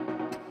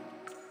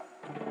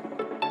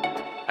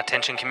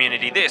Attention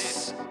community,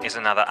 this is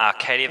another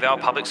Arcadia Vale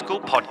Public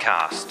School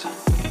podcast.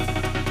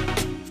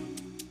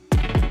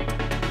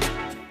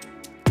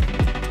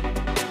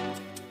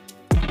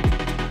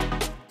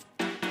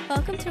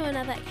 Welcome to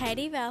another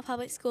Arcadia Vale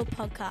Public School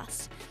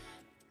podcast.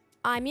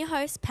 I'm your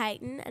host,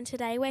 Peyton, and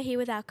today we're here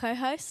with our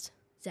co-host,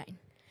 Zane.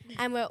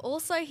 And we're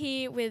also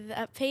here with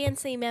a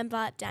P&C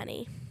member,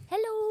 Danny.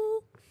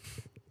 Hello.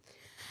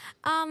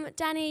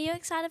 Danny, are you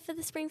excited for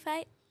the spring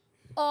fete?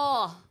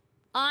 Oh,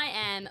 I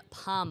am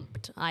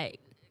pumped. I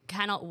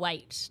cannot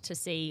wait to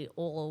see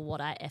all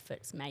what our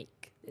efforts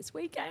make this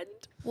weekend.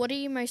 What are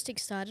you most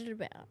excited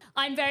about?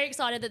 I'm very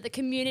excited that the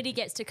community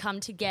gets to come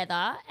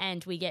together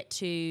and we get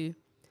to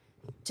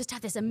just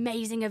have this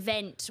amazing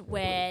event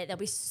where there'll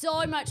be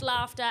so much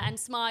laughter and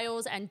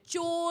smiles and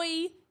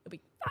joy. It'll be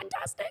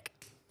fantastic.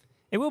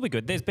 It will be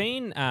good. There's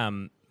been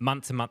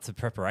months and months of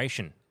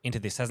preparation into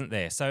this, hasn't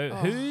there? So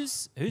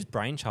whose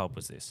brainchild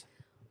was this?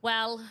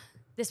 Well,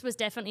 this was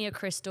definitely a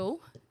Crystal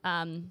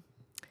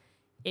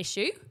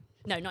issue.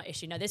 No, not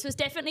issue. No, this was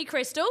definitely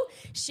Crystal.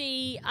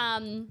 She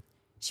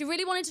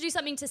really wanted to do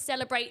something to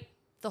celebrate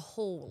the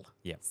hall.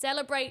 Yeah.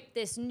 Celebrate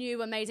this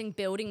new amazing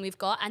building we've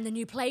got and the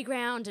new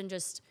playground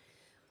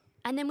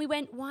and then we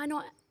went, why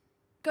not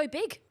go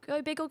big?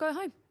 Go big or go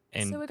home.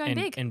 So we're going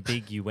big. And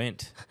big you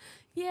went.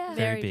 Yeah.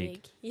 Very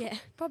big. Yeah.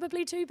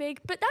 Probably too big,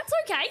 but that's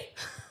okay.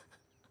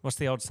 What's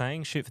the old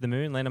saying? Shoot for the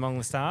moon, land among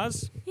the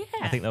stars? Yeah.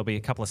 I think there'll be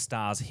a couple of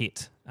stars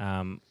hit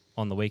on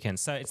the weekend.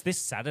 So it's this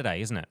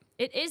Saturday, isn't it?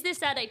 It is this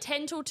Saturday,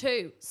 10 till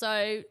 2. So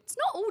it's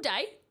not all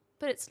day,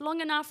 but it's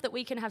long enough that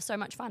we can have so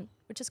much fun,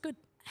 which is good.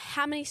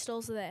 How many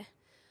stalls are there?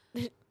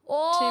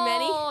 Oh, Too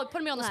many?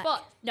 Putting me on the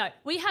spot. No,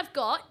 we have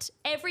got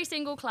every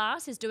single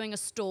class is doing a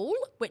stall,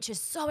 which is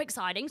so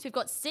exciting. So we've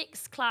got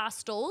 6 class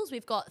stalls.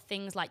 We've got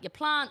things like your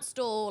plant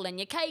stall and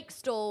your cake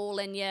stall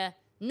and your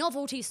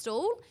novelty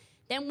stall.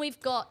 Then we've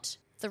got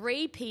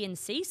 3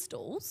 P&C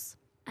stalls.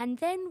 And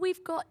then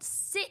we've got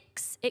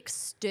 6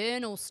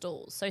 external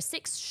stalls. So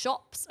 6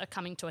 shops are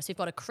coming to us. We've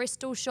got a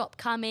crystal shop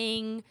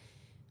coming.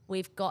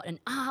 We've got an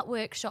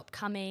artwork shop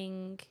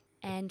coming.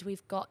 And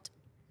we've got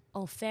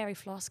Fairy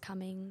Floss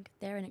coming.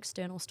 They're an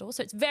external store.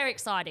 So it's very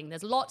exciting.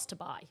 There's lots to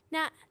buy.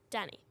 Now,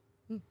 Danny,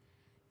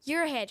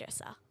 you're a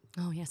hairdresser.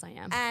 Oh, yes, I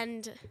am.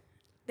 And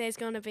there's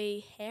going to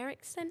be hair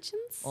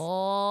extensions.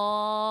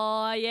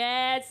 Oh,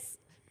 yes.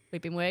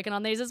 We've been working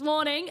on these this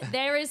morning.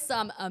 There is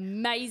some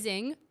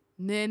amazing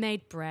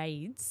mermaid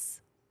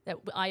braids that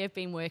I have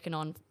been working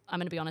on, I'm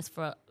going to be honest,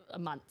 for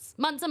months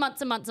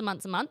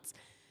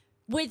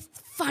with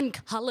fun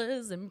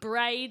colours and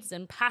braids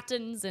and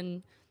patterns,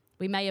 and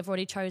we may have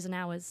already chosen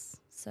ours.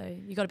 So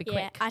you got to be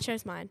quick. I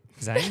chose mine.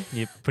 Zane,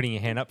 you're putting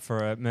your hand up for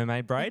a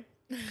mermaid braid?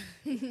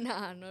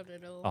 Nah, not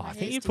at all. Oh, I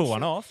think you'd pull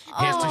one off.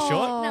 Hair's too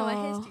short? No, my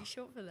hair's too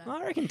short for that.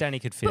 I reckon Danny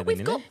could fit But them we've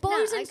in got there.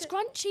 bows No, and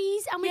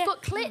scrunchies and we've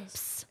got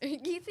clips.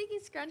 You think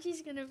his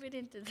scrunchie's going to fit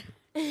into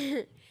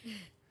that?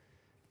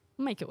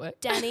 Make it work.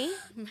 Danny,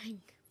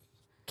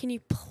 can you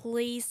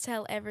please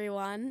tell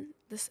everyone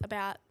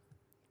about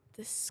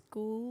the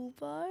school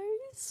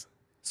bows?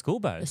 School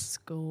The bows?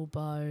 school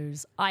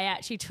bows. I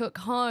actually took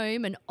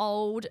home an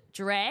old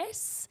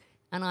dress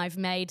and I've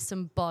made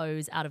some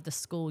bows out of the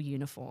school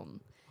uniform.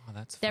 Oh,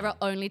 that's There fun.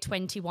 are only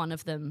 21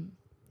 of them,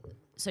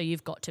 so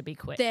you've got to be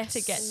quick They're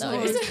to get so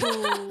those. cool.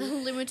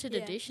 Limited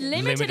edition.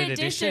 Limited Limited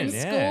edition edition,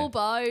 school yeah.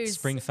 bows.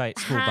 Spring fete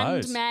school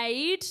bows.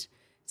 Handmade.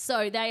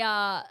 So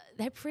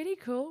they're pretty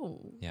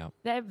cool. Yeah.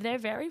 They're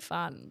very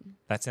fun.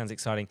 That sounds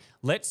exciting.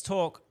 Let's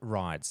talk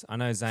rides. I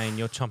know, Zane,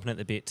 you're chomping at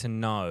the bit to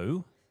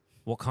know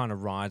what kind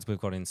of rides we've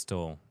got in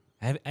store.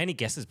 Have any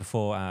guesses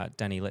before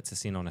Danny lets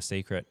us in on a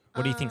secret?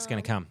 What do you think's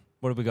going to come?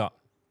 What have we got?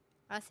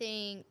 I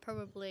think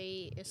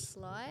probably a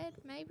slide,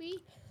 maybe.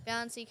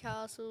 Bouncy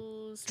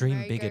castles.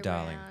 Dream bigger,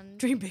 darling. merry-go-round.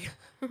 Dream big.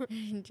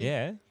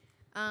 Yeah.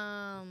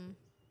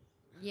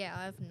 Yeah,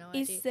 I have no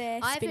Is idea. there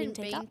I spinning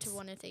haven't been teacups? to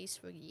one of these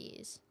for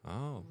years.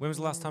 Oh, when was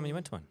the last time you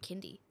went to one?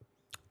 Kindy.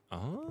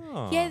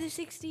 Oh. Yeah, the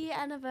 60th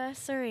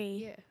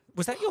anniversary. Yeah.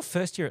 Was that your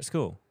first year at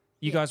school?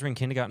 You guys were in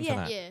kindergarten for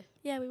Yeah. that? Yeah.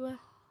 Yeah, we were.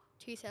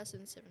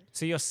 2007.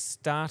 So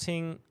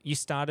you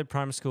started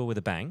primary school with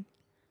a bang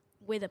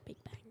With a big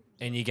bang.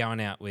 and you're going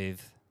out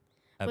with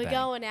a We're bang.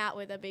 going out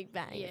with a big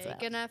bang Yeah, as well. you're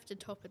going to have to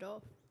top it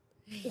off.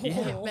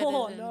 Yeah.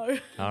 Oh, than- no.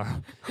 Oh,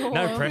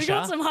 no pressure. We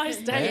got some high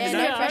stakes. Yeah,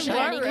 no no pressure,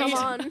 pressure. Danny, come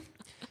on.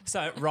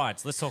 So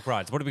rides. Let's talk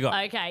rides. What have we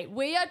got? Okay,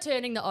 we are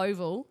turning the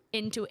oval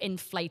into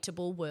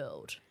inflatable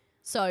world.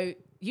 So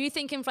you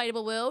think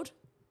inflatable world,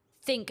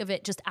 think of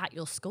it just at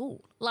your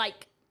school.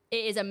 Like,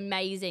 it is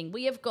amazing.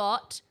 We have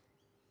got,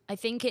 I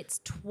think it's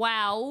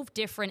 12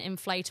 different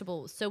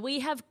inflatables. So we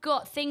have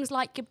got things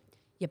like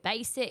your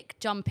basic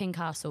jumping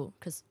castle,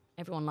 because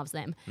everyone loves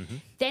them. Mm-hmm.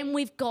 Then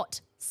we've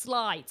got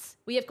slides.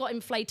 We have got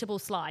inflatable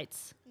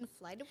slides.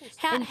 Inflatable.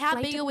 How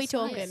big are we Inflatable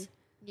slides. talking?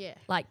 Yeah.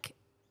 Like,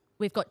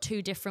 we've got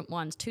 2 different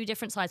ones, 2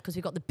 different sizes, because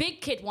we've got the big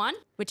kid one,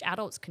 which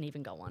adults can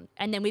even go on.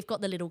 And then we've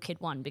got the little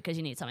kid one, because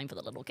you need something for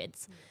the little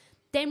kids.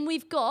 Then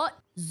we've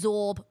got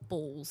Zorb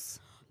balls.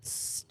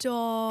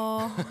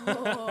 Stop.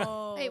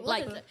 Hey, what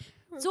Like- is it?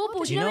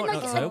 Zorballs, Do you know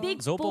like what a big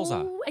Zorballs ball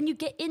are? and you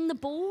get in the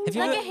ball. Have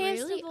you Like ever- a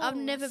hamster Really? ball. I've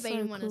never been So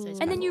in one of those.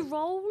 cool. And then you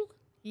roll.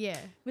 Yeah.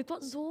 We've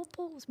got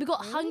Zorballs. We've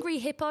got hungry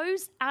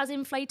hippos as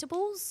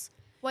inflatables.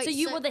 Wait, so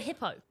you were the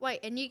hippo. Wait,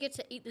 and you get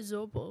to eat the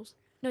Zorballs.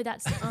 No,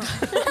 that's...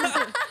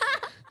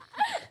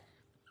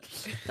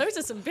 Those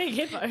are some big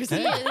hippos.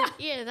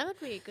 Yeah, that would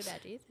be a good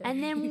idea.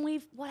 And then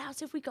what else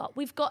have we got?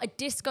 We've got a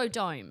disco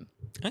dome.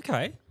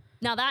 Okay.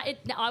 Now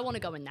I want to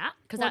go in that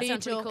because What that are you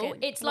sounds really cool.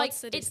 talking? It's like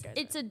What's the disco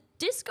it's a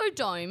disco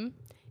dome.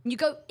 And you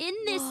go in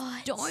this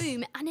What?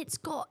 dome and it's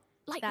got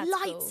like That's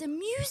lights cool. and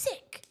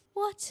music.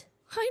 What?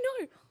 I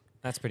know.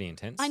 That's pretty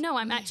intense. I know.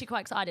 I'm actually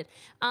quite excited.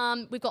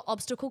 We've got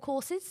obstacle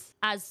courses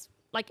as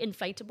like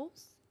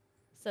inflatables,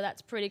 so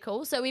that's pretty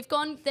cool. So we've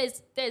gone.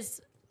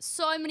 There's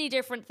so many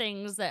different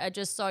things that are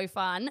just so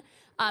fun.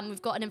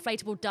 We've got an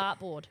inflatable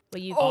dartboard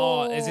where you.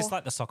 Oh, is this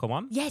like the soccer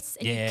one? Yes,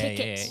 and Yeah, you kick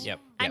it. yeah, yep,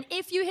 And yep.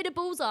 if you hit a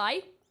bullseye,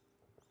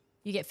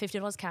 you get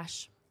 $50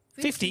 cash.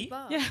 50?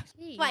 $50. Yeah.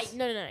 Jeez. Wait,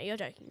 no, you're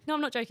joking. No,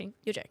 I'm not joking.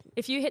 You're joking.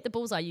 If you hit the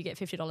bullseye, you get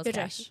 $50 You're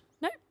cash. joking.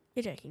 No.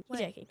 You're joking. You're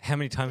joking. How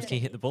many times can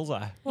you hit the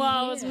bullseye?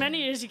 Well, as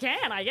many as you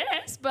can, I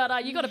guess.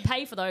 But you got to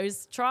pay for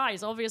those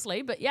tries,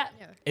 obviously. But yeah,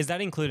 Is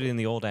that included in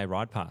the all-day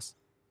ride pass?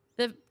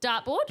 the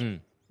dartboard.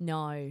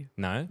 No.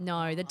 No?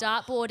 No, the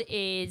dartboard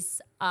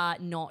is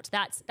not.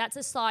 That's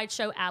a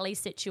sideshow alley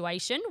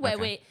situation where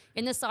Okay. we're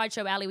in the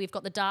sideshow alley. We've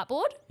got the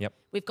dartboard. Yep.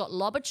 We've got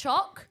lob a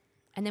chalk,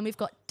 and then we've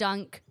got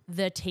dunk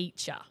the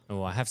teacher.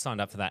 Oh, I have signed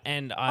up for that.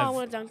 And I I've...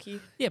 want to dunk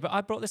you. Yeah, but I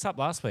brought this up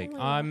last week.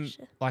 my I'm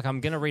gosh. I'm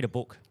going to read a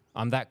book.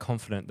 I'm that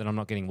confident that I'm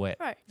not getting wet.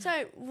 Right. So,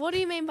 what do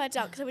you mean by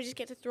dunk? So we just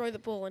get to throw the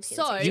ball and hit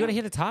So- it. You got to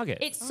hit a target.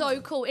 It's so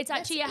cool. It's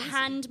actually a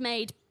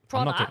handmade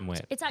I'm not product. getting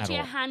wet It's at actually a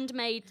all.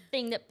 handmade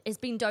thing that has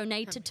been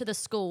donated to the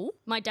school.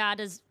 My dad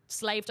has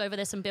slaved over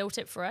this and built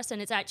it for us, and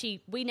it's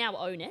actually we now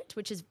own it,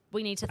 which is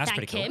we need to That's thank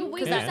pretty cool. him We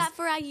because use Yeah. that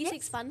for our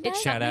U6 Fun Day.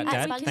 It's Shout out, That's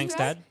Dad. sponsored Thanks, us.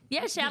 Dad.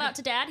 Yeah, shout out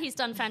to Dad. He's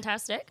done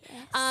fantastic.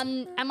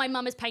 And my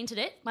mum has painted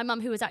it. My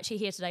mum, who was actually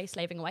here today,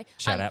 slaving away.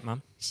 Shout out,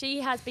 Mum.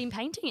 She has been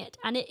painting it,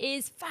 and it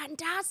is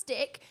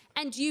fantastic.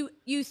 And you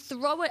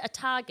throw at a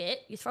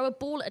target, you throw a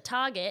ball at a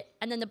target,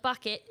 and then the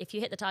bucket, if you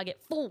hit the target,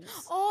 falls.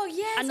 Oh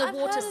yes, and the I've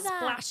water heard of that.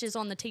 splashes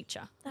on the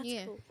teacher. That's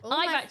Yeah. cool.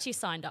 I've actually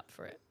signed up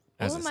for it.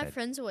 As All I of my said.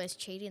 friends always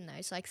cheat in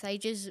those. Like they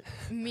just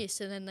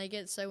miss and then they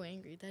get so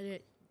angry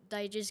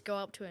they just go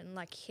up to it and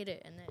like hit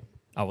it and then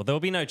Oh, well, there will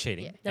be no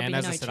cheating. Yeah. There'll And be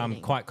as no I said, I'm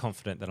cheating. quite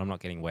confident that I'm not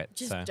getting wet.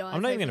 Just So dive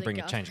I'm not even over going to the bring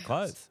a change of guardrails.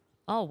 clothes.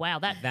 Oh wow,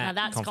 now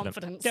that's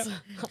confident. confidence.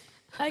 Yep.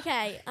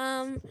 Okay.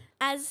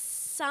 As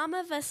some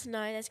of us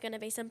know, there's going to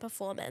be some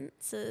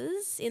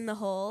performances in the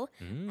hall,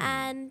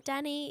 and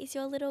Danny, is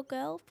your little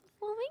girl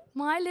performing?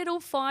 My little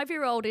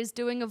 5-year-old is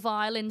doing a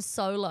violin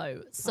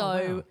solo. So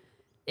wow.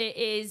 it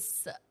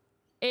is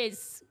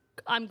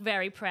I'm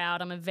very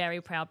proud. I'm a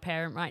very proud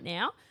parent right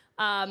now.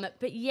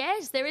 But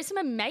yes, there is some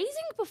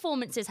amazing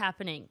performances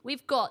happening.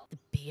 We've got the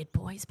Beard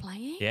Boys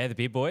playing. Yeah, the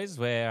Beard Boys,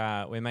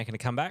 we're making a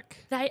comeback.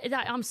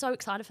 I'm so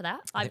excited for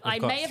that. think I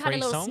we've got may have had a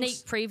 3 little songs. sneak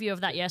preview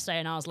of that yesterday,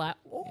 and I was like,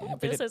 oh, A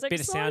this is bit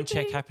of sound check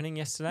exciting. happening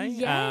yesterday.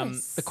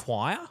 Yes. The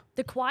choir.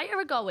 The choir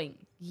are going.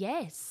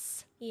 Yes.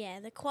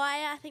 Yeah, the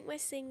choir. I think we're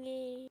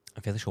singing.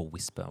 I'm fairly sure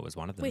Whisper was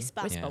one of them.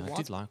 Whisper. Yeah, Whisper I was.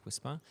 did like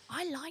Whisper.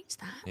 I liked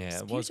that. Yeah,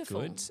 It's it was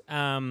beautiful. good.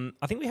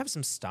 I think we have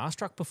some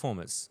starstruck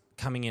performers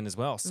coming in as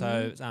well.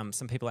 So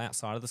some people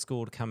outside of the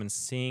school to come and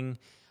sing.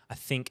 I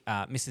think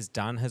Mrs.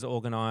 Dunn has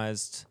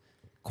organised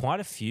quite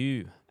a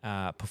few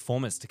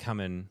performers to come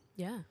and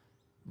Yeah.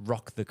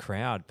 rock the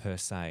crowd per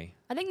se.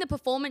 I think the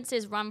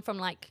performances run from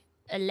like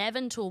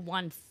 11 to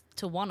 1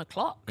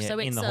 o'clock. Yeah, so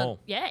in it's the hall.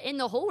 Yeah, in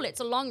the hall. It's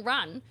a long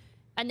run.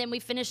 And then we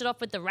finish it off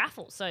with the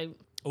raffle. So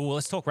Oh,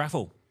 let's talk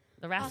raffle.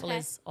 the raffle Okay.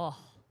 is, What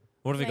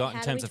have we Okay, got in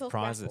how do terms we of talk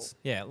prizes? raffle?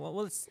 Yeah, well,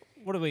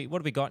 what do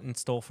we got in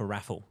store for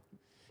raffle?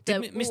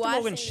 Did The- Mr. I've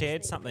Morgan seen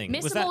shared this something?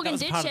 Mr. Was that Morgan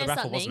was a did part of share the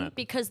raffle, something wasn't it?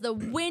 because the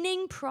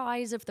winning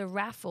prize of the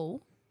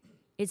raffle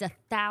is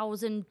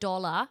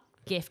 $1,000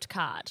 gift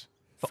card.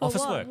 For For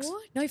Office what? Works.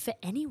 No, for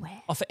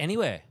anywhere. Offer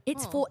anywhere.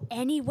 It's for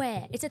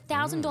anywhere. It's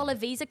 $1,000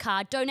 Visa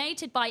card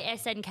donated by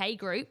SNK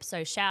Group.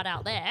 So shout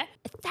out there.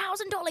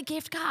 $1,000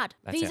 gift card.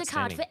 That's Visa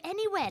card for outstanding.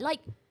 anywhere. Like,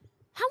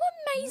 how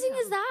amazing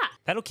is that?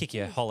 That'll kick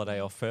your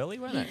holiday off early,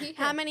 won't it?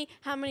 How many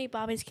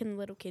Barbies can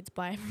little kids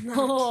buy from that?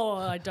 Oh,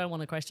 I don't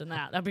want to question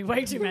that. That'd be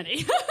way too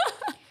many.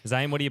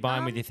 Zane, what are you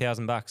buying with your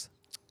 $1,000?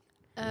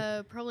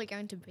 probably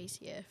going to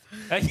BCF.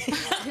 Okay.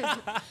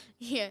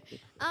 Yeah.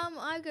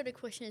 I've got a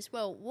question as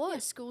well.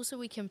 What schools are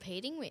we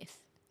competing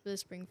with for the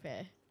spring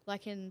fair?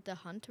 Like in the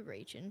Hunter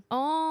region?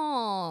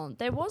 Oh,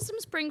 there was some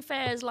spring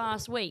fairs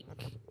last week,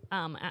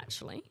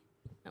 actually.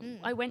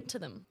 I went to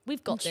them.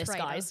 We've got this,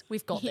 Traitor. guys.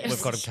 We've got Yeah. this.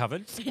 We've got him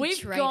covered. We've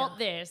Traitor. got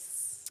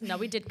this. No,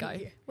 we did go.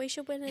 We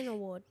should win an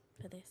award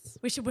for this.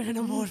 We should win an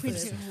award for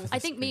this. I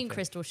think me and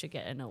Crystal should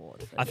get an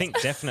award for I this.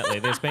 think definitely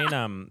there's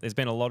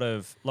been a lot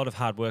of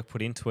hard work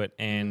put into it,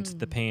 and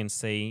the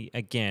P&C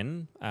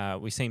again.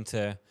 We seem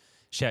to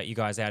shout you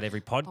guys out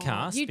every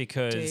podcast you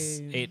because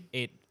do.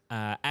 it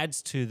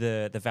adds to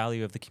the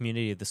value of the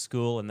community of the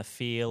school and the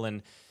feel,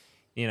 and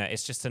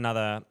it's just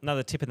another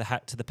tip in the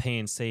hat to the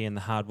P&C and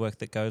the hard work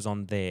that goes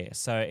on there.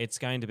 So it's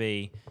going to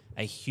be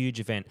a huge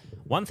event.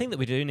 One thing that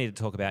we do need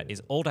to talk about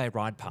is all-day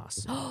ride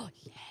pass. Oh,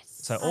 yes.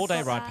 So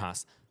all-day ride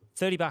pass,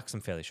 $30,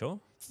 I'm fairly sure.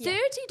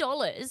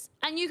 $30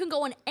 and you can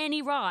go on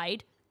any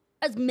ride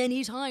as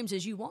many times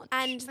as you want.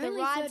 And the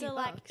Only rides are $30.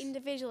 like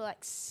individual, like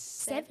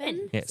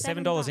seven. Yeah,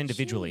 $7 $7.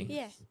 individually.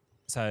 Yeah.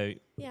 So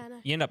Yeah, I know.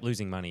 you end up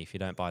losing money if you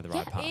don't buy the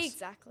ride pass.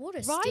 Exactly. What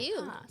a Ride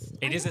steal. pass.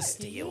 It is a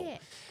steal.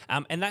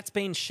 Yeah. And that's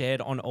been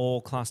shared on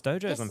all class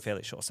dojos, Yes. I'm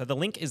fairly sure. So the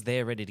link is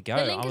there ready to go.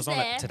 The link I was is on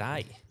there. it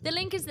today. The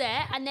link is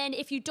there, and then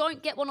if you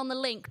don't get one on the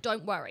link,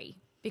 don't worry,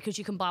 because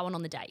you can buy one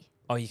on the day.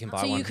 Oh, you can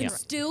buy So one you can here.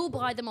 still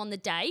buy them on the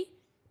day,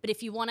 but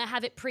if you want to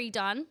have it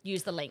pre-done,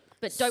 use the link.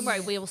 But don't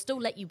worry, we will still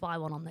let you buy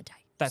one on the day.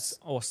 That's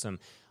awesome.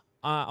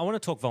 I want to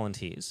talk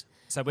volunteers.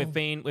 So we've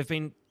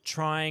been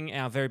trying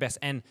our very best,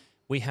 and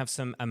we have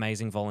some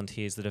amazing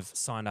volunteers that have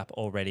signed up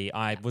already.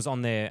 I was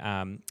on there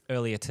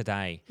earlier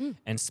today,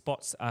 and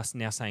spots are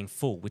now saying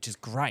full, which is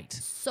great.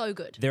 So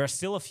good. There are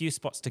still a few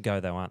spots to go,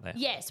 though, aren't there?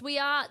 Yes, we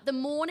are. The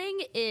morning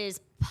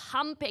is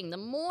pumping. The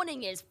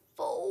morning is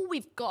full.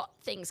 We've got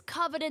things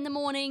covered in the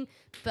morning,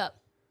 but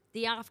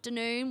the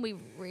afternoon, we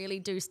really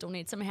do still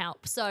need some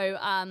help. So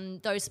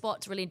those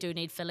spots really do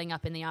need filling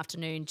up in the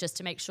afternoon just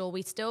to make sure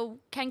we still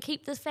can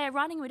keep the fair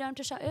running. We don't have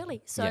to shut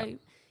early. So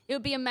it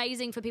would be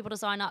amazing for people to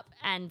sign up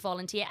and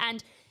volunteer.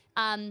 And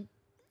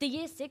the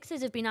year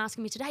sixes have been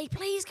asking me today,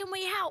 please, can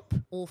we help?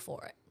 All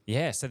for it.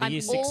 Yeah, so the I'm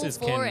year all sixes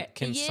for it.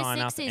 can The year sign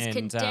up sixes and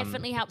can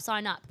definitely help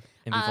sign up.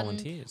 and be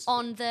volunteers.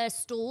 On the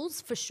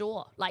stalls, for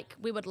sure. Like,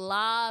 we would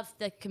love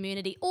the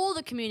community, all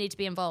the community to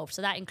be involved.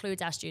 So that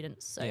includes our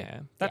students. So, Yeah,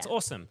 that's yeah.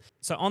 awesome.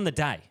 So on the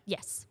day,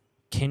 Yes.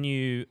 can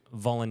you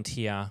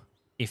volunteer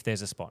if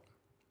there's a spot?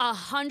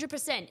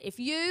 100%. If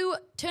you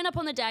turn up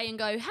on the day and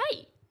go,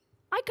 hey,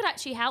 I could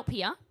actually help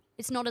here.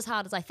 It's not as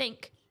hard as I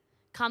think.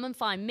 Come and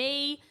find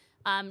me.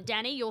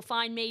 Danny, you'll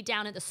find me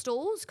down at the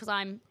stalls because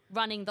I'm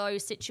running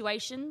those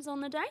situations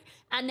on the day.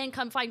 And then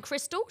come find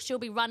Crystal. She'll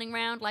be running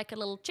around like a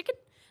little chicken.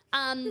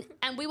 And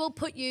we will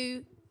put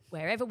you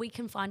wherever we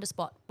can find a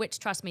spot, which,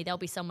 trust me, there'll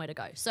be somewhere to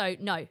go. So,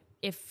 no,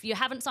 if you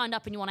haven't signed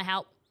up and you want to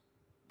help,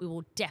 we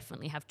will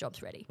definitely have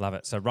jobs ready. Love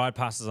it. So ride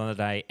passes on the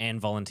day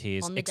and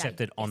volunteers On the day.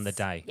 accepted on the Yes.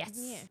 day. Yes.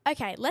 Yeah.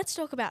 Okay, let's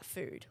talk about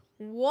food.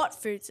 What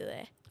foods are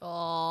there?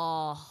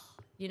 Oh,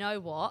 you know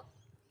what?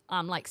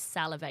 I'm like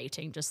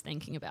salivating just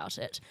thinking about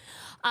it.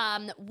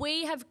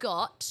 We have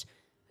got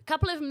a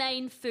couple of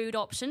main food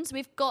options.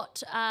 We've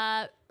got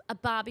a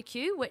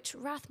barbecue, which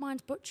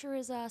Rathmines Butcher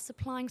is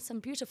supplying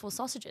some beautiful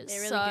sausages.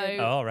 They're really good.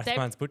 Oh, they're-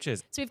 Rathmines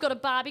Butchers. So we've got a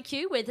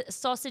barbecue with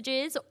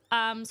sausages,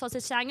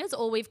 sausage sangers,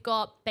 or we've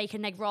got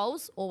bacon egg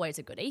rolls, always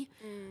a goodie.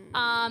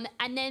 And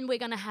then we're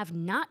going to have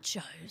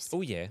nachos.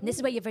 Oh, yeah. And this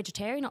is where your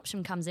vegetarian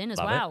option comes in as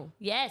Love it. well.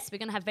 Yes, we're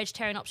going to have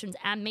vegetarian options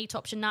and meat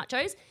option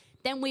nachos.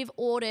 Then we've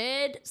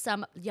ordered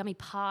some yummy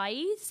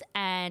pies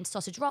and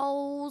sausage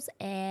rolls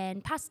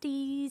and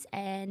pasties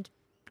and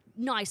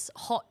nice,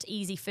 hot,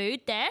 easy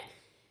food there.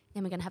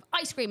 Then we're going to have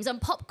ice creams and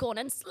popcorn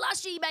and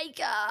slushy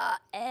maker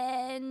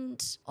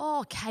and,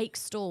 cake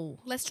stall.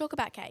 Let's talk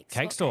about cakes.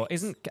 Cake What store.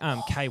 cakes? Isn't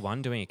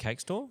K1 doing a cake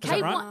store? Is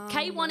that right?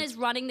 K1 is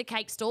running the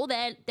cake stall.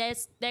 Their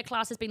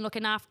class has been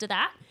looking after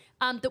that.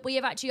 But we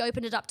have actually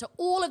opened it up to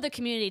all of the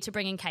community to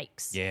bring in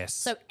cakes. Yes.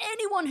 So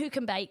anyone who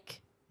can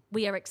bake,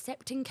 we are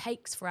accepting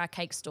cakes for our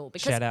cake stall.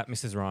 Because Shout out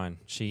Mrs. Ryan.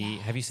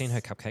 Have you seen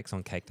her cupcakes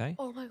on Cake Day?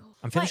 Oh my god.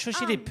 I'm fairly Wait, sure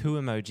she did poo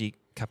emoji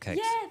cupcakes.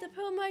 Yeah, the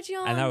poo emoji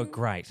on And they were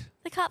great.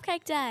 the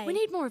cupcake day. we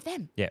need more of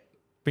them. Yeah.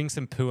 Bring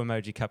some poo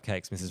emoji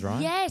cupcakes, Mrs.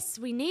 Ryan. Yes,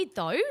 we need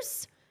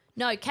those.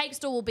 No, cake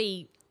stall will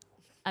be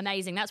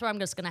amazing. That's where I'm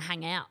just going to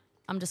hang out.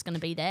 I'm just going to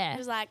be there. It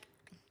was like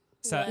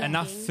So working.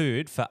 enough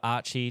food for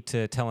Archie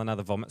to tell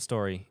another vomit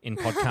story in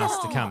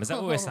podcasts to come. Is that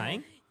what we're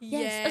saying?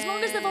 Yes, as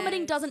long as the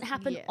vomiting doesn't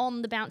happen Yeah.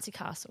 on the bouncy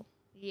castle.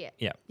 Yeah.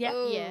 Yeah.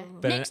 Yeah. Yeah.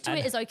 But Next to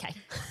it is okay.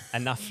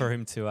 enough for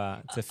him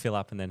to fill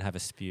up and then have a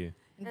spew.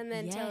 and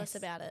then tell us Yes.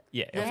 about it.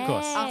 Yeah, Yes. of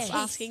course. Us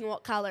asking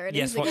what colour it is.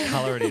 Yes, what again.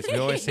 colour it is. We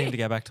always seem to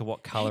go back to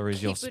what colour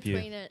is your Keep spew.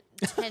 between a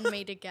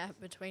 10-meter gap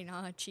between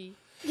Archie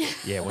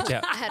Yeah, watch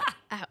out.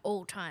 at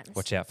all times.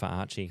 Watch out for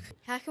Archie.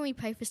 How can we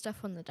pay for stuff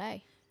on the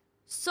day?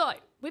 So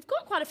we've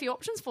got quite a few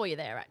options for you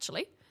there,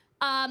 actually.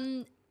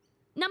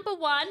 Number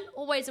one,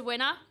 always a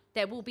winner.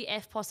 There will be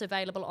FPOS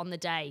available on the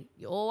day.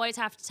 You always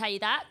have to tell you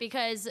that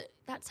because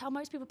that's how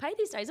most people pay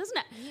these days, isn't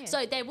it? Yeah.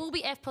 So there will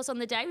be FPOS on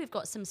the day. We've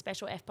got some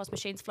special FPOS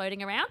machines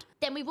floating around.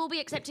 Then we will be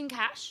accepting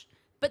cash.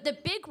 But the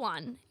big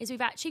one is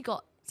we've actually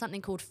got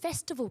something called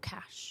Festival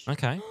Cash.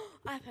 Okay.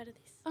 I've heard of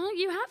this. Oh,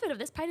 you have heard of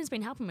this. Peyton's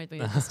been helping with me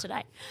with this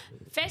today.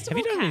 Festival Have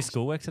you done Cash. any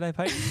schoolwork today,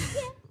 Peyton?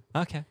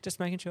 Yeah. Okay, just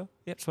making sure.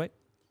 Yep, sweet.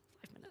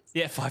 5 minutes.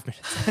 Yeah, 5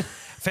 minutes.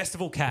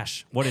 Festival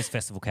Cash. What is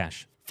Festival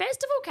Cash?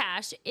 Festival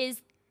Cash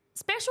is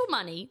special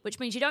money, which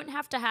means you don't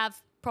have to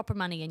have proper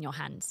money in your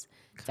hands.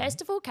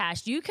 Festival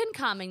Cash, you can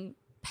come and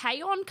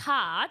pay on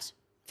card,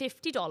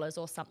 $50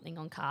 or something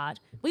on card.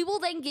 We will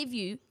then give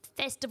you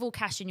Festival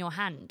Cash in your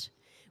hand,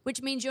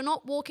 which means you're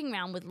not walking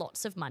around with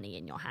lots of money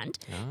in your hand.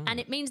 And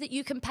it means that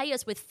you can pay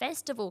us with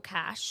Festival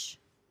Cash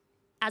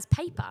as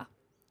paper,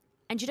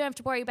 and you don't have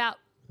to worry about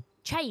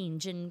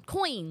change and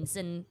coins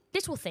and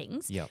little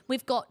things. Yep.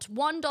 We've got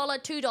 $1,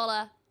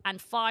 $2, and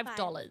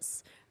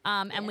 $5.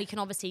 And we can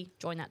obviously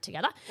join that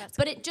together.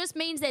 But it just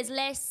means there's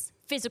less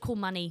physical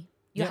money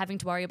you're having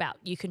to worry about.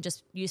 You can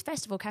just use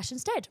festival cash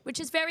instead, which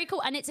is very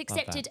cool. And it's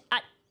accepted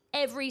at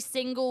every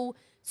single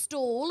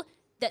stall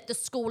that the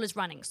school is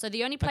running. So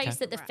the only place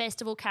that the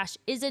festival cash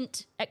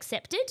isn't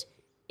accepted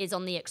is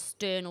on the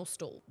external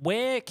stall.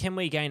 Where can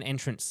we gain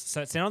entrance?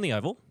 So it's down on the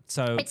oval.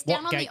 So It's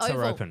down what on the gates are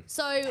oval. open?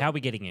 So how are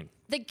we getting in?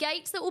 the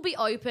gates that will be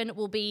open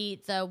will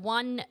be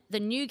the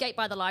new gate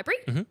by the library.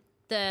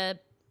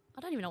 I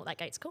don't even know what that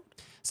gate's called.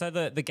 So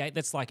the gate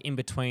that's like in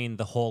between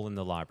the hall and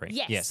the library.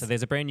 Yes. Yeah, so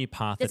there's a brand new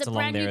path There's that's a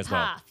along brand there new as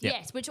well. path,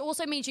 yes, which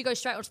also means you go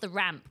straight onto the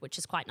ramp, which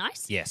is quite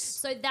nice. Yes.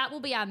 So that will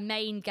be our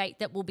main gate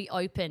that will be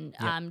open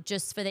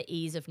just for the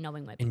ease of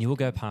knowing where. And you will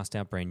go past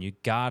our brand new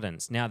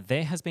gardens. Now,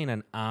 there has been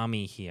an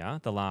army here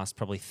the last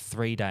probably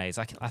 3 days.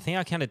 I think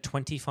I counted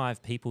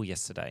 25 people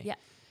yesterday. Yeah.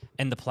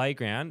 And the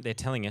playground, they're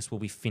telling us, will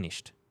be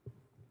finished.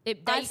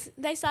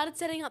 They started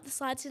setting up the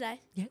slide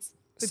today. Yes.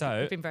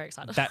 So we've been very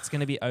excited. That's going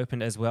to be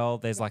opened as well.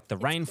 There's like the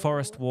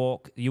rainforest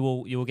walk. You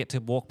will get to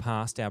walk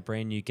past our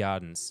brand new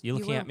gardens. You're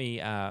looking at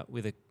me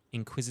with an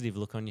inquisitive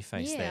look on your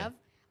face there.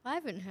 I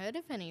haven't heard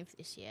of any of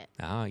this yet.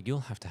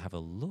 You'll have to have a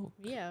look.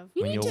 Yeah.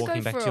 You when need you're to go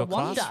walking back for to a your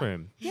wander.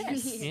 classroom.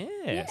 Yes.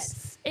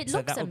 Yes. It So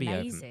looks that will be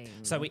amazing.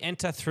 open. So we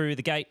enter through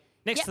the gate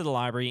next to the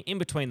library, in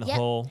between the Yep.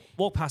 hall,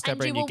 walk past our And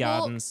brand you new will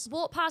gardens.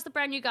 walk past the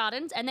brand new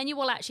gardens, and then you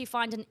will actually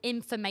find an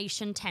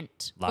information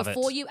tent. Love it.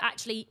 Before you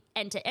actually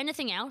enter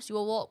anything else, you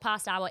will walk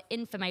past our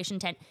information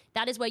tent.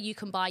 That is where you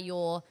can buy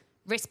your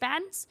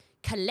wristbands,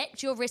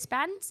 collect your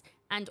wristbands,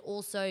 and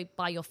also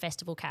buy your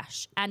festival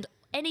cash. And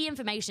any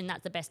information,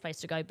 that's the best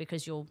place to go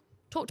because you'll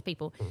talk to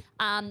people.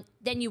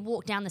 Then you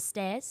walk down the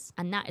stairs,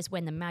 and that is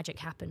when the magic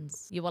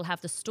happens. You will have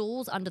the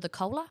stalls under the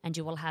cola, and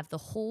you will have the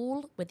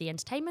hall with the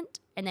entertainment,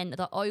 and then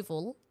the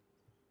oval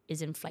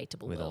is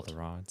inflatable With all world. the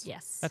rides.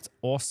 Yes. That's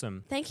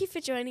awesome. Thank you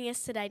for joining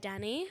us today,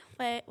 Danny.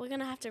 We're going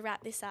to have to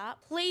wrap this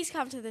up. Please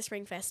come to the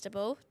Spring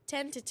Festival,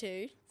 10 to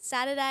 2,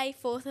 Saturday,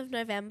 4th of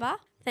November.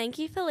 Thank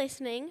you for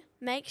listening.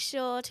 Make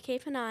sure to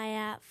keep an eye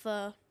out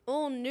for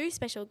all new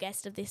special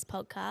guests of this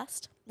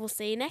podcast. We'll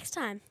see you next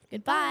time.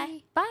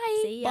 Goodbye. Bye.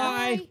 See ya.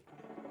 Bye.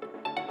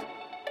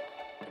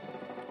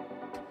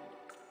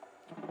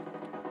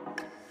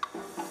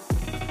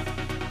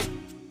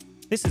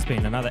 This has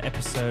been another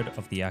episode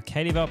of the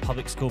Arcadiaville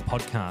Public School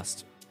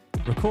Podcast,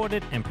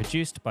 recorded and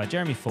produced by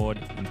Jeremy Ford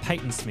and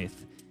Peyton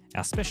Smith.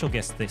 Our special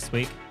guests this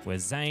week were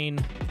Zane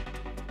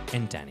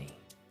and Danny.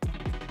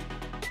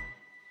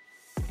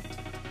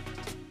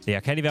 The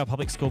Arcadiaville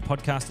Public School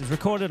Podcast is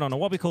recorded on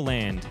Awabakal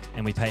land,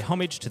 and we pay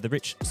homage to the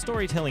rich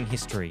storytelling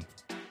history